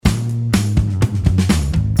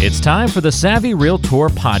It's time for the Savvy Realtor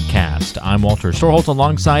Podcast. I'm Walter Storholt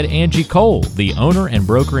alongside Angie Cole, the owner and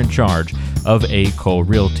broker in charge of A. Cole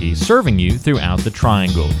Realty, serving you throughout the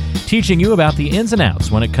Triangle, teaching you about the ins and outs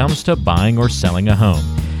when it comes to buying or selling a home.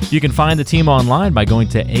 You can find the team online by going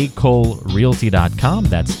to acolerealty.com.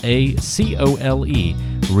 That's A-C-O-L-E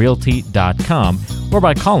realty.com, or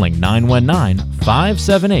by calling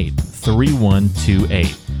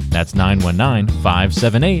 919-578-3128. That's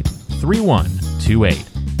 919-578-3128.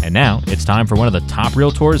 And now it's time for one of the top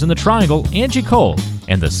realtors in the Triangle, Angie Cole,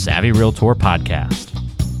 and the Savvy Realtor Podcast.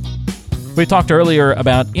 We talked earlier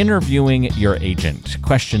about interviewing your agent,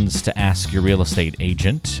 questions to ask your real estate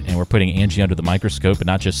agent, and we're putting Angie under the microscope and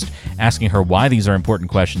not just asking her why these are important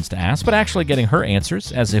questions to ask, but actually getting her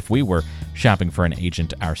answers as if we were shopping for an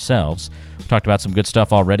agent ourselves. We talked about some good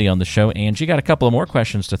stuff already on the show. Angie, got a couple of more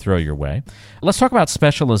questions to throw your way. Let's talk about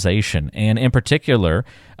specialization, and in particular,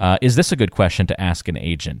 is this a good question to ask an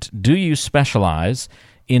agent? Do you specialize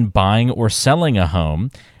in buying or selling a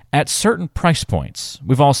home at certain price points?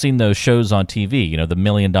 We've all seen those shows on TV, the $1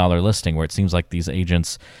 million listing, where it seems like these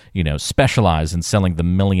agents, specialize in selling the $1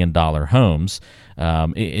 million homes.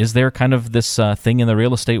 Is there kind of this thing in the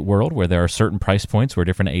real estate world where there are certain price points where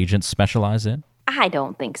different agents specialize in? I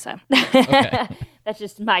don't think so. Okay. That's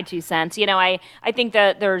just my 2 cents. I think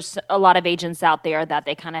that there's a lot of agents out there that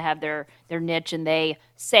they kind of have their niche, and they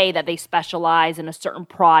say that they specialize in a certain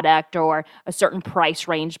product or a certain price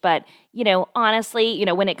range. But, honestly,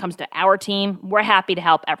 when it comes to our team, we're happy to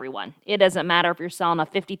help everyone. It doesn't matter if you're selling a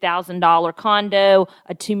 $50,000 condo,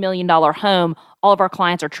 a $2 million home. All of our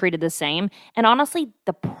clients are treated the same. And honestly,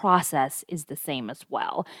 the process is the same as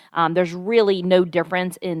well. There's really no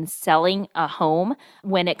difference in selling a home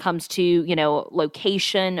when it comes to,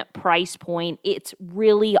 location, price point. It's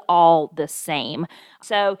really all the same.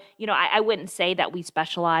 So, I wouldn't say that we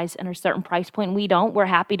specialize in a certain price point. We don't. We're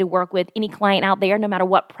happy to work with any client out there, no matter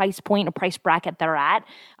what price point or price bracket they're at.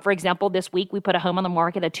 For example, this week we put a home on the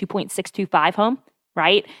market, a 2.625 home.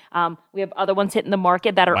 Right? We have other ones hitting the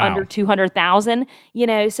market that are under 200,000,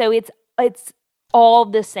 so it's all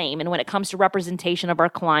the same. And when it comes to representation of our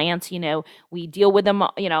clients, we deal with them,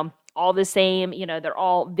 all the same. They're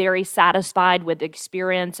all very satisfied with the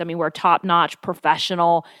experience. I mean, we're top-notch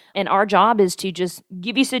professional, and our job is to just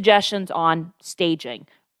give you suggestions on staging,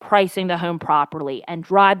 pricing the home properly, and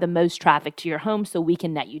drive the most traffic to your home so we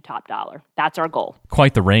can net you top dollar. That's our goal.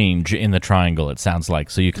 Quite the range in the Triangle, it sounds like.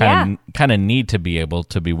 So you kind of need to be able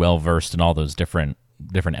to be well versed in all those different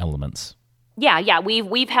elements. Yeah.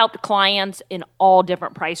 We've helped clients in all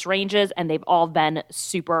different price ranges, and they've all been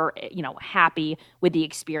super, happy with the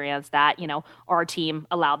experience that, our team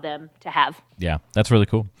allowed them to have. Yeah, that's really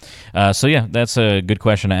cool. That's a good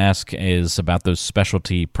question to ask, is about those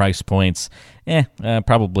specialty price points.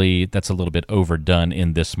 Probably that's a little bit overdone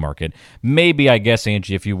in this market. Maybe, I guess,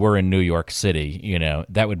 Angie, if you were in New York City,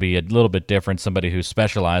 that would be a little bit different. Somebody who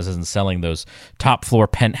specializes in selling those top floor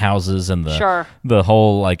penthouses and the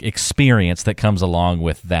whole experience that comes along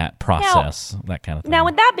with that process, that kind of thing. Now,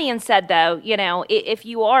 with that being said, though, if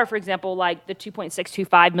you are, for example, like the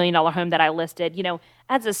 $2.625 million home that I listed,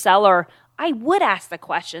 as a seller, I would ask the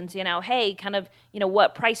questions, hey, kind of,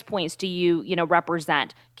 what price points do you,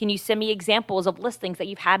 represent? Can you send me examples of listings that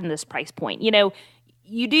you've had in this price point?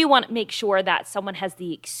 You do want to make sure that someone has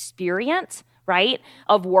the experience, right,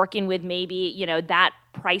 of working with maybe, that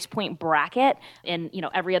price point bracket, and,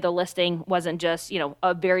 every other listing wasn't just,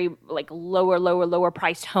 a very lower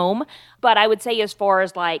priced home. But I would say, as far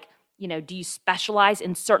as do you specialize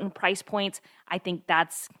in certain price points? I think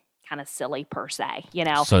that's kind of silly per se,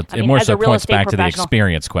 So it more so points back to the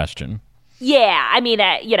experience question. Yeah, I mean,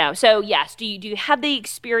 so yes, do you have the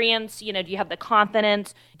experience? Do you have the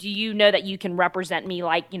confidence? Do you know that you can represent me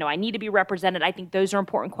I need to be represented? I think those are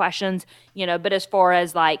important questions, but as far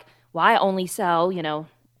as why I only sell,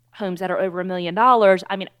 homes that are over $1 million,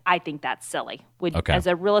 I mean, I think that's silly. As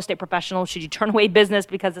a real estate professional, should you turn away business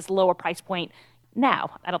because it's a lower price point? No,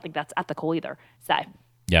 I don't think that's ethical either. So.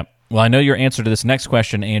 Yep. Well, I know your answer to this next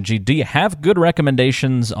question, Angie. Do you have good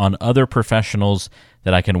recommendations on other professionals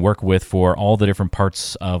that I can work with for all the different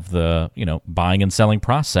parts of the, buying and selling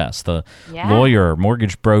process? The lawyer,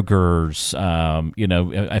 mortgage brokers, if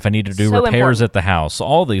I need to do repairs at the house,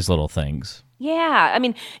 all these little things. Yeah. I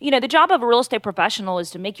mean, the job of a real estate professional is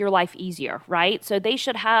to make your life easier, right? So they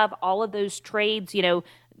should have all of those trades,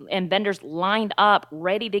 and vendors lined up,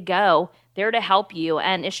 ready to go, there to help you.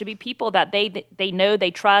 And it should be people that they know,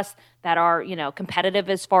 they trust, that are, competitive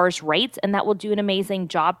as far as rates, and that will do an amazing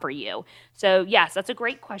job for you. So yes, that's a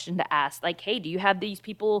great question to ask. Hey, do you have these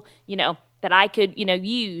people, that I could,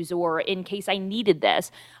 use, or in case I needed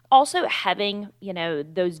this. Also having,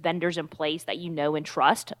 those vendors in place that and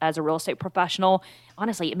trust as a real estate professional,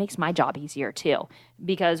 honestly, it makes my job easier too,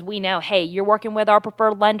 because we know, hey, you're working with our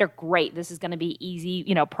preferred lender. Great. This is going to be easy,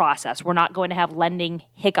 process. We're not going to have lending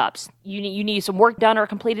hiccups. You need some work done or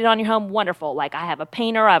completed on your home. Wonderful. Like I have a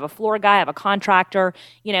painter, I have a floor guy, I have a contractor,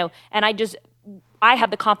 and I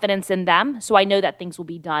have the confidence in them. So I know that things will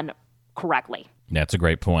be done correctly. That's a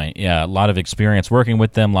great point. Yeah, a lot of experience working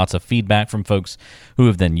with them, lots of feedback from folks who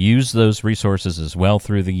have then used those resources as well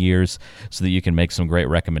through the years so that you can make some great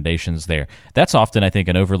recommendations there. That's often, I think,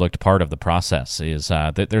 an overlooked part of the process is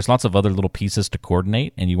that there's lots of other little pieces to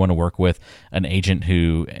coordinate, and you want to work with an agent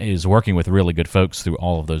who is working with really good folks through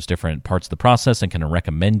all of those different parts of the process and can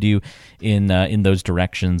recommend you in those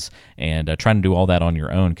directions. And trying to do all that on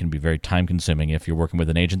your own can be very time-consuming if you're working with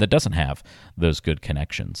an agent that doesn't have those good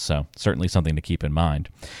connections. So certainly something to keep in mind.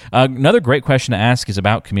 Another great question to ask is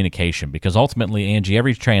about communication, because ultimately, Angie,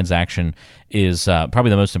 every transaction is probably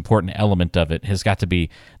the most important element of it has got to be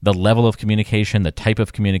the level of communication, the type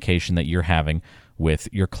of communication that you're having with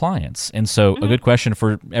your clients. And so a good question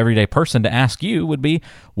for everyday person to ask you would be,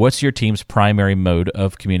 what's your team's primary mode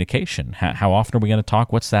of communication? How often are we going to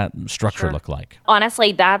talk? What's that structure look like?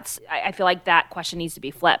 Honestly, I feel like that question needs to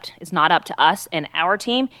be flipped. It's not up to us and our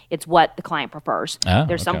team. It's what the client prefers.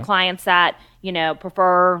 There's some clients that,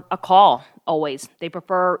 prefer a call always. They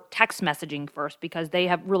prefer text messaging first because they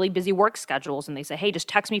have really busy work schedules, and they say, hey, just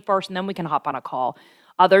text me first and then we can hop on a call.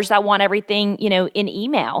 Others that want everything, in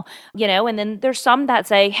email, and then there's some that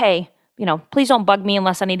say, hey, please don't bug me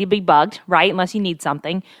unless I need to be bugged, right? Unless you need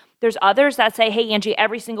something. There's others that say, hey, Angie,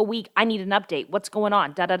 every single week, I need an update. What's going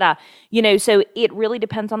on? So it really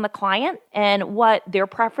depends on the client and what their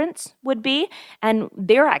preference would be and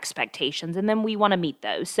their expectations. And then we want to meet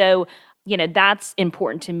those. So, that's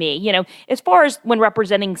important to me. As far as when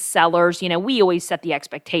representing sellers, we always set the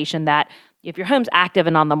expectation that if your home's active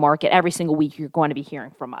and on the market every single week, you're going to be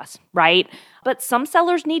hearing from us, right? But some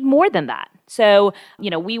sellers need more than that. So,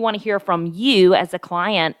 we want to hear from you as a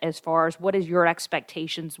client as far as what is your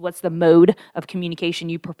expectations, what's the mode of communication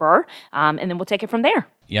you prefer, and then we'll take it from there.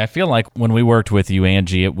 Yeah, I feel like when we worked with you,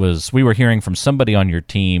 Angie, we were hearing from somebody on your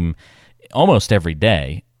team almost every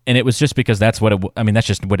day. And it was just because that's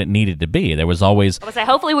just what it needed to be. There was always... I would say,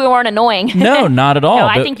 hopefully we weren't annoying. No, not at all. No,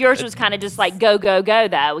 I think yours was kind of just like go, go, go,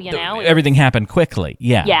 though, Everything happened quickly.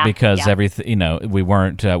 Yeah. Because everything, we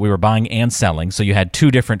were buying and selling. So you had two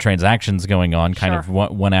different transactions going on, kind of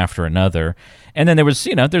one after another. And then there was,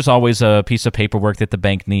 there's always a piece of paperwork that the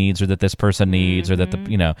bank needs or that this person needs or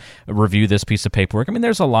that review this piece of paperwork. I mean,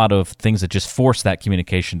 there's a lot of things that just force that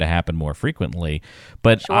communication to happen more frequently.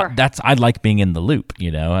 But I like being in the loop,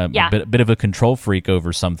 I'm a bit of a control freak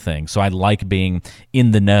over something. So I like being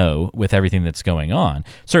in the know with everything that's going on.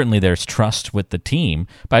 Certainly there's trust with the team,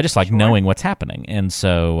 but I just like knowing what's happening. And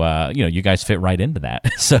so, you guys fit right into that.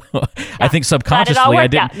 So I think subconsciously I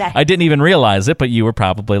didn't even realize it, but you were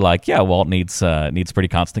probably like, yeah, Walt needs pretty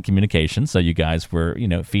constant communication. So you guys were,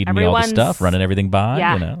 feeding me all the stuff, running everything by.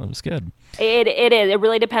 It was good. It is. It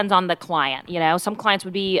really depends on the client. Some clients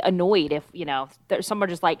would be annoyed if, some are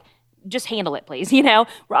just like, just handle it, please.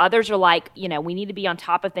 Where others are like, we need to be on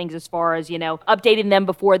top of things as far as, updating them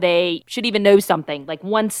before they should even know something, like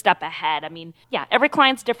one step ahead. I mean, every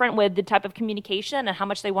client's different with the type of communication and how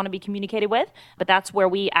much they want to be communicated with. But that's where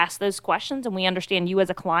we ask those questions and we understand you as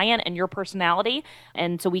a client and your personality.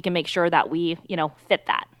 And so we can make sure that we, fit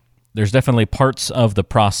that. There's definitely parts of the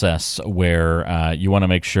process where you want to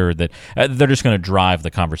make sure that they're just going to drive the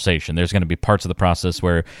conversation. There's going to be parts of the process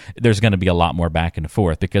where there's going to be a lot more back and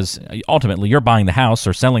forth because ultimately you're buying the house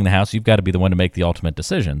or selling the house. You've got to be the one to make the ultimate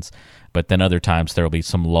decisions. But then other times there will be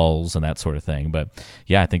some lulls and that sort of thing. But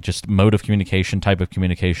I think just mode of communication, type of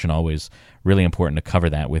communication, always really important to cover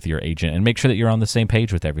that with your agent and make sure that you're on the same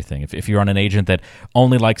page with everything. If you're on an agent that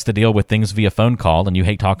only likes to deal with things via phone call and you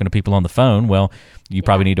hate talking to people on the phone, well, you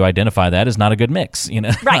probably need to identify that as not a good mix.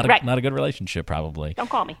 Not a good relationship probably. Don't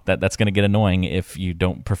call me. That's going to get annoying if you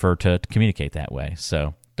don't prefer to communicate that way.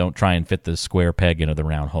 So don't try and fit the square peg into the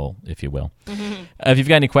round hole, if you will. Mm-hmm. If you've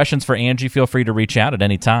got any questions for Angie, feel free to reach out at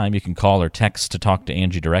any time. You can call or text to talk to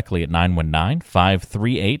Angie directly at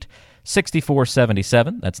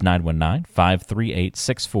 919-538-6477. That's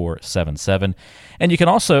 919-538-6477. And you can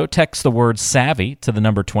also text the word SAVVY to the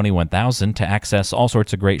number 21000 to access all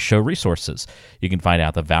sorts of great show resources. You can find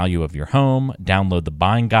out the value of your home, download the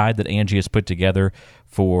buying guide that Angie has put together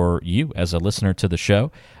for you as a listener to the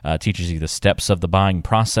show. Teaches you the steps of the buying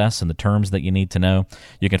process and the terms that you need to know.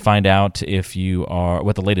 You can find out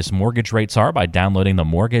what the latest mortgage rates are by downloading the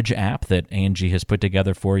mortgage app that Angie has put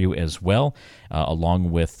together for you as well,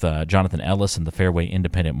 along with Jonathan Ellis and the Fairway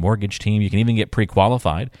Independent Mortgage team. You can even get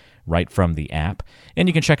pre-qualified right from the app. And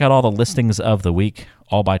you can check out all the listings of the week,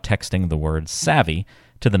 all by texting the word SAVVY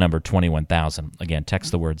to the number 21,000. Again,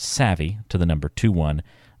 text the word SAVVY to the number 21000.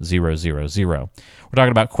 We're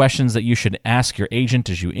talking about questions that you should ask your agent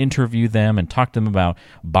as you interview them and talk to them about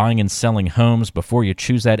buying and selling homes before you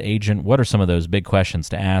choose that agent. What are some of those big questions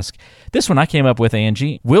to ask? This one I came up with,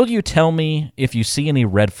 Angie. Will you tell me if you see any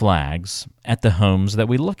red flags at the homes that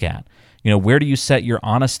we look at? Where do you set your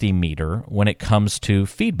honesty meter when it comes to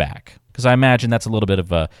feedback? Because I imagine that's a little bit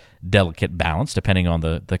of a delicate balance depending on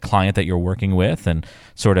the client that you're working with and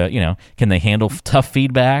sort of, can they handle tough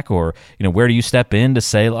feedback, or, where do you step in to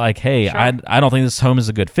say like, hey, sure, I don't think this home is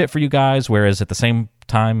a good fit for you guys, whereas at the same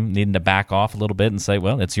time needing to back off a little bit and say,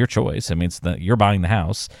 well, it's your choice. I mean, you're buying the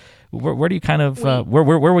house. Where do you kind of, where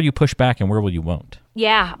will you push back and where will you won't?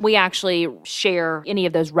 Yeah, we actually share any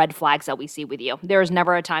of those red flags that we see with you. There is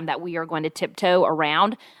never a time that we are going to tiptoe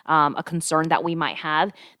around a concern that we might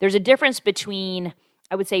have. There's a difference between,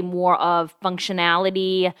 I would say, more of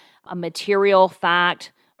functionality, a material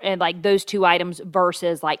fact, and like those two items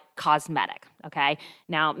versus like cosmetic, okay?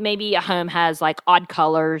 Now, maybe a home has like odd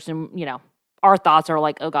colors and, our thoughts are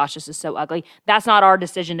like, oh gosh, this is so ugly. That's not our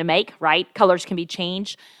decision to make, right? Colors can be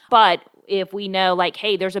changed. But if we know like,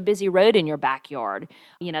 hey, there's a busy road in your backyard,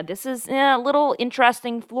 this is a little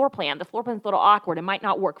interesting floor plan. The floor plan's a little awkward. It might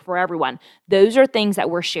not work for everyone. Those are things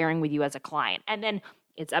that we're sharing with you as a client. And then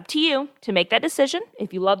it's up to you to make that decision.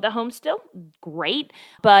 If you love the home still, great.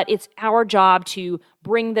 But it's our job to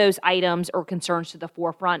bring those items or concerns to the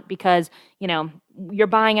forefront because, you're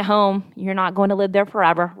buying a home. You're not going to live there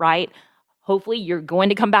forever, right? Hopefully you're going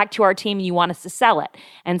to come back to our team and you want us to sell it.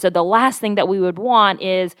 And so the last thing that we would want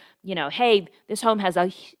is, hey, this home has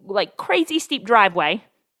a like crazy steep driveway,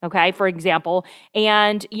 okay, for example,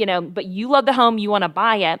 and, but you love the home, you want to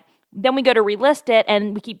buy it. Then we go to relist it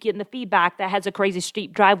and we keep getting the feedback that has a crazy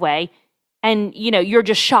steep driveway. And, you're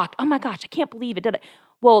just shocked. Oh my gosh, I can't believe it. Did it?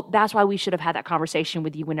 Well, that's why we should have had that conversation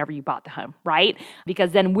with you whenever you bought the home, right?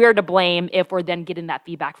 Because then we're to blame if we're then getting that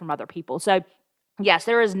feedback from other people. So yes,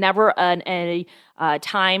 there is never a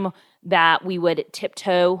time that we would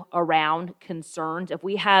tiptoe around concerns. If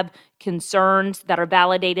we have concerns that are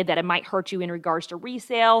validated that it might hurt you in regards to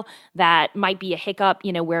resale, that might be a hiccup,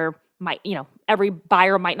 where every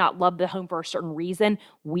buyer might not love the home for a certain reason.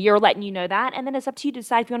 We are letting you know that, and then it's up to you to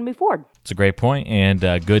decide if you want to move forward. It's a great point, and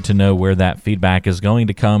good to know where that feedback is going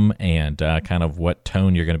to come and kind of what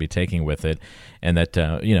tone you're going to be taking with it, and that,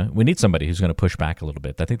 we need somebody who's going to push back a little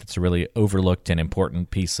bit. I think that's a really overlooked and important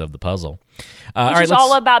piece of the puzzle. It's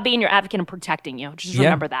all about being your advocate and protecting you. Just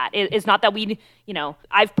remember that. It's not that we,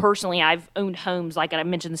 I've owned homes, like I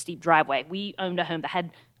mentioned the steep driveway. We owned a home that had,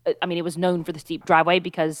 it was known for the steep driveway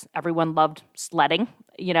because everyone loved sledding,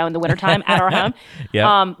 in the wintertime at our home.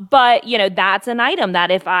 Yeah. But, that's an item that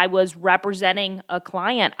if I was representing a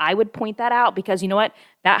client, I would point that out because you know what?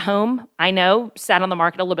 That home, I know, sat on the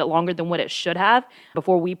market a little bit longer than what it should have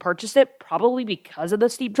before we purchased it, probably because of the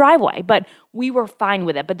steep driveway. But we were fine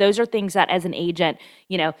with it. But those are things that as an agent,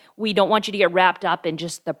 we don't want you to get wrapped up in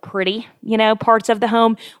just the pretty, parts of the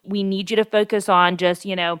home. We need you to focus on just,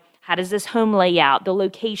 how does this home lay out? The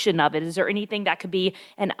location of it? Is there anything that could be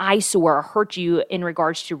an eyesore or hurt you in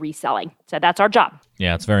regards to reselling? So that's our job.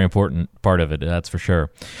 Yeah, it's a very important part of it, that's for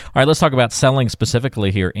sure. All right, let's talk about selling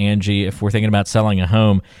specifically here, Angie. If we're thinking about selling a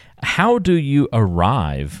home, how do you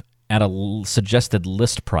arrive at a suggested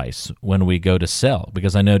list price when we go to sell?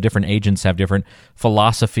 Because I know different agents have different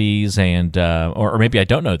philosophies, and or maybe I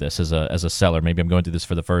don't know this as a seller. Maybe I'm going through this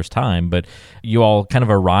for the first time, but you all kind of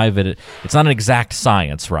arrive at it. It's not an exact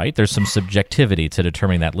science, right? There's some subjectivity to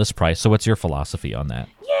determining that list price. So what's your philosophy on that?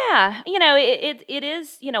 Yeah, it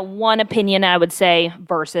is, one opinion, I would say,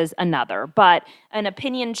 versus another. But an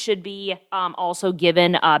opinion should be also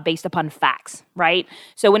given based upon facts, right?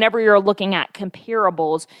 So whenever you're looking at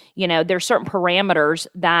comparables, there's certain parameters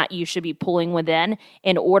that you should be pulling within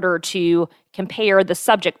in order to compare the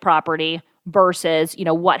subject property versus,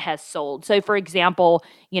 what has sold. So for example,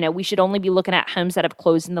 we should only be looking at homes that have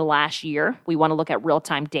closed in the last year. We want to look at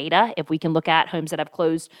real-time data. If we can look at homes that have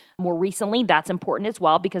closed more recently, that's important as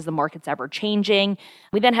well because the market's ever changing.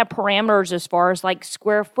 We then have parameters as far as like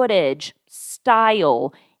square footage,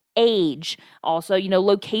 style, age. Also,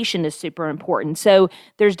 location is super important. So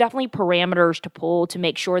there's definitely parameters to pull to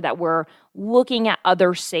make sure that we're looking at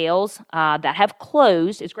other sales that have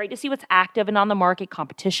closed. It's great to see what's active and on the market,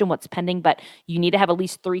 competition, what's pending, but you need to have at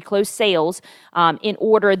least 3 closed sales in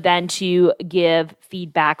order then to give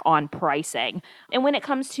feedback on pricing. And when it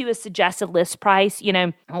comes to a suggested list price,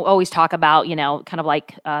 I'll always talk about, kind of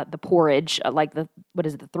like the porridge, like the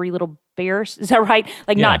 3 little bears? Is that right?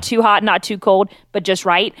 Like not too hot, not too cold, but just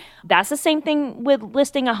right. That's the same thing with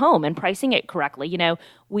listing a home and pricing it correctly.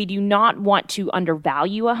 We do not want to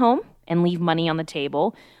undervalue a home and leave money on the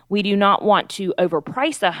table. We do not want to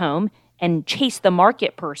overprice a home and chase the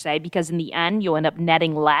market per se, because in the end, you'll end up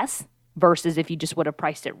netting less versus if you just would have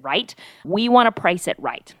priced it right. We want to price it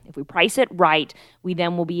right. If we price it right, we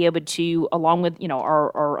then will be able to, along with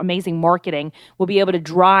our amazing marketing, we'll be able to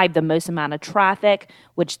drive the most amount of traffic,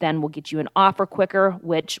 which then will get you an offer quicker,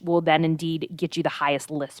 which will then indeed get you the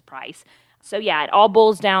highest list price. So it all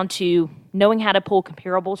boils down to knowing how to pull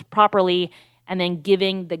comparables properly and then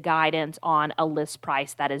giving the guidance on a list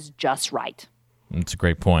price that is just right. That's a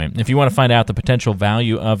great point. If you want to find out the potential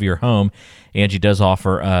value of your home, Angie does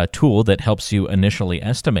offer a tool that helps you initially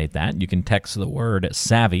estimate that. You can text the word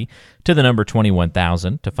SAVVY to the number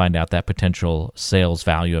 21,000 to find out that potential sales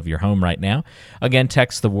value of your home right now. Again,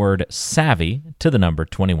 text the word SAVVY to the number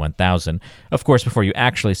 21,000. Of course, before you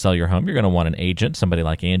actually sell your home, you're going to want an agent, somebody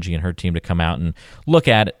like Angie and her team, to come out and look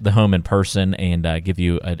at the home in person and give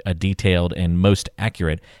you a detailed and most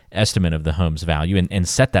accurate estimate of the home's value and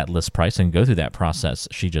set that list price and go through that process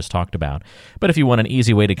she just talked about. But if you want an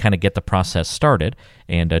easy way to kind of get the process started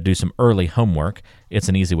and do some early homework, it's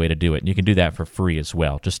an easy way to do it. And you can do that for free as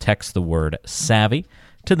well. Just text the word SAVVY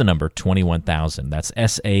to the number 21,000. That's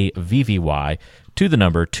SAVVY to the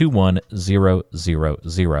number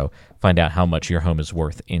 21000. Find out how much your home is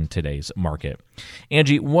worth in today's market.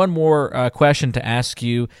 Angie, one more question to ask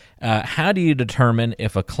you. How do you determine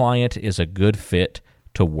if a client is a good fit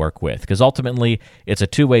to work with? Because ultimately, it's a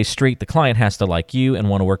two-way street. The client has to like you and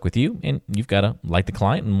want to work with you, and you've got to like the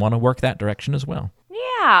client and want to work that direction as well.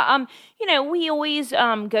 Yeah, we always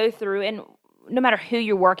go through, and no matter who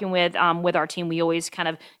you're working with our team, we always kind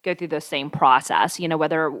of go through the same process.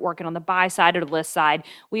 Whether working on the buy side or the list side,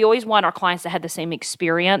 we always want our clients to have the same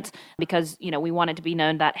experience because, we want it to be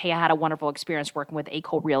known that, hey, I had a wonderful experience working with A.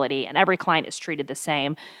 Cole Realty, and every client is treated the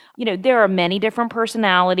same. There are many different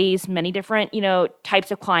personalities, many different,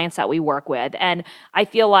 types of clients that we work with. And I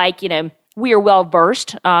feel like, we are well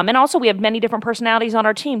versed. And also we have many different personalities on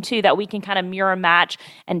our team too that we can kind of mirror match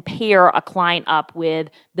and pair a client up with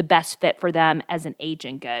the best fit for them as an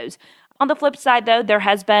agent goes. On the flip side though, there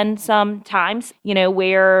has been some times,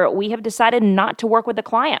 where we have decided not to work with the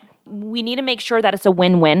client. We need to make sure that it's a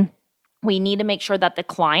win-win. We need to make sure that the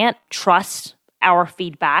client trusts our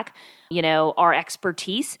feedback, our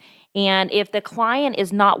expertise. And if the client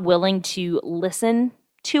is not willing to listen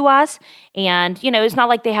to us, and it's not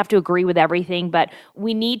like they have to agree with everything, but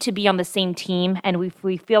we need to be on the same team, and if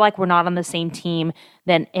we feel like we're not on the same team,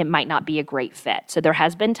 then it might not be a great fit. So there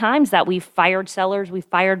has been times that we've fired sellers, we've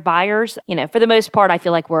fired buyers. For the most part, I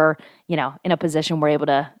feel like we're in a position we're able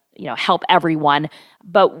to help everyone,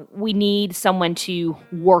 but we need someone to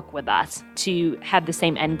work with us to have the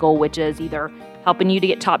same end goal, which is either helping you to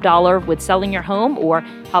get top dollar with selling your home or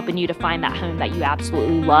helping you to find that home that you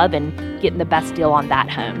absolutely love and getting the best deal on that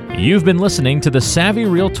home. You've been listening to the Savvy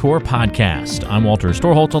Realtor Podcast. I'm Walter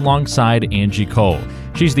Storholt alongside Angie Cole.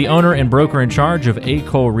 She's the owner and broker in charge of A.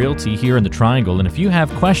 Cole Realty here in the Triangle. And if you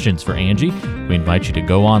have questions for Angie, we invite you to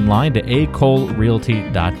go online to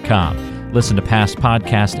acolerealty.com. Listen to past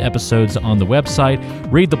podcast episodes on the website,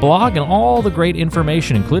 read the blog, and all the great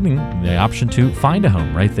information, including the option to find a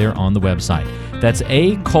home right there on the website. That's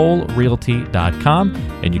acolerealty.com.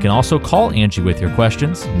 And you can also call Angie with your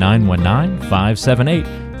questions,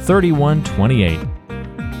 919-578-3128.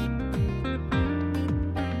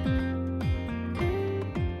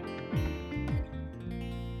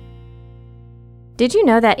 Did you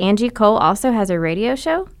know that Angie Cole also has a radio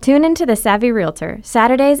show? Tune into The Savvy Realtor,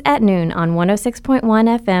 Saturdays at noon on 106.1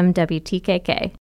 FM WTKK.